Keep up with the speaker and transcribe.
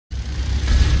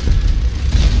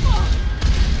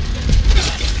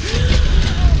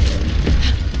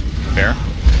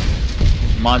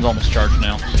Mine's almost charged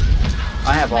now.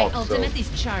 I have My ult, ultimate so...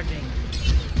 is charging.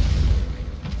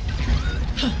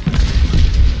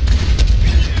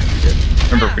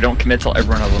 Remember, we don't commit till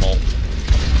everyone has an ult.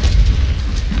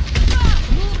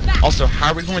 Also,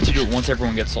 how are we going to do it once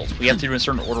everyone gets ult? We have to do it in a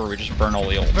certain order or we just burn all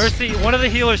the ults. Mercy, one of the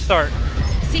healers start.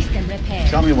 System repair.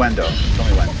 Tell me when, though. Tell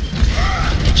me when.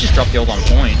 Just drop the ult on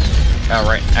point. Oh,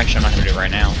 right. Actually, I'm not going to do it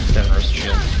right now. Instead of Roast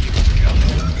Shield.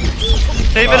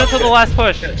 Save it until the last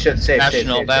push. Shit, save,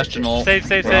 Bastion ult. Save.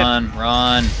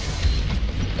 Run.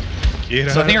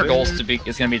 Get So I think out our goal of is going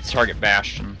to be to target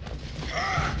Bastion.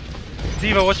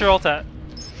 Diva, what's your ult at?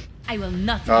 I will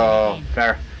not. Oh,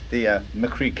 fair. The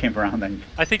McCree came around then.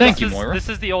 I think Thank you, Moira. this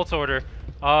is the ult order.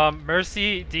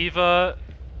 Mercy, Diva,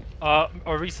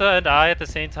 Orisa, and I at the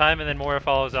same time, and then Moira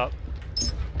follows up.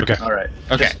 Okay. All right.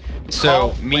 Okay. Just So call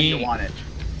when me you want it.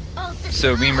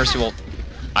 and Mercy will.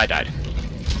 I died.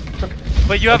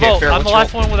 But you have Okay, ult. fair, I'm the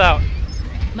what's last your one without.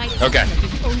 My Okay. ultimate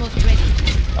is almost ready.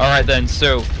 Alright then,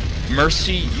 so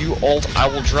Mercy, you ult, I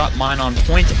will drop mine on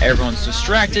point, everyone's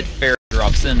distracted, Fair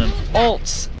drops in and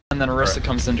ults, and then Orisa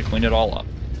comes in to clean it all up.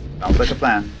 Sounds like a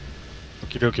plan.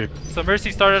 Okie dokie. So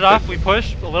Mercy started off, we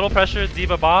push, a little pressure,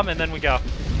 Diva bomb, and then we go.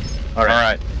 All right.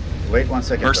 Alright, Wait 1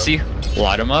 second. Mercy,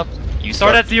 light them up. You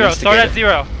Start at 0, start at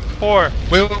 0. 4.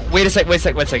 Wait a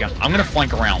second. I'm gonna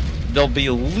flank around. There'll be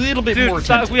a little bit more Dude,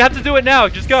 stop, attention. we have to do it now,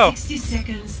 just go. 60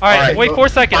 seconds. Alright, wait 4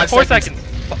 seconds, 5 4 seconds.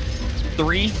 seconds.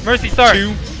 3, Mercy, start.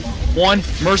 2, 1.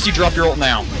 Mercy, drop your ult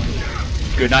now.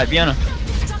 Good night, Vienna.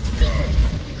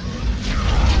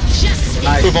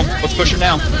 Nice. Move 'em. Let's push it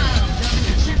now.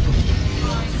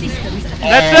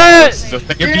 That's it! So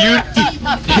think of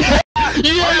beauty.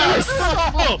 Yes!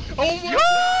 Oh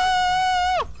my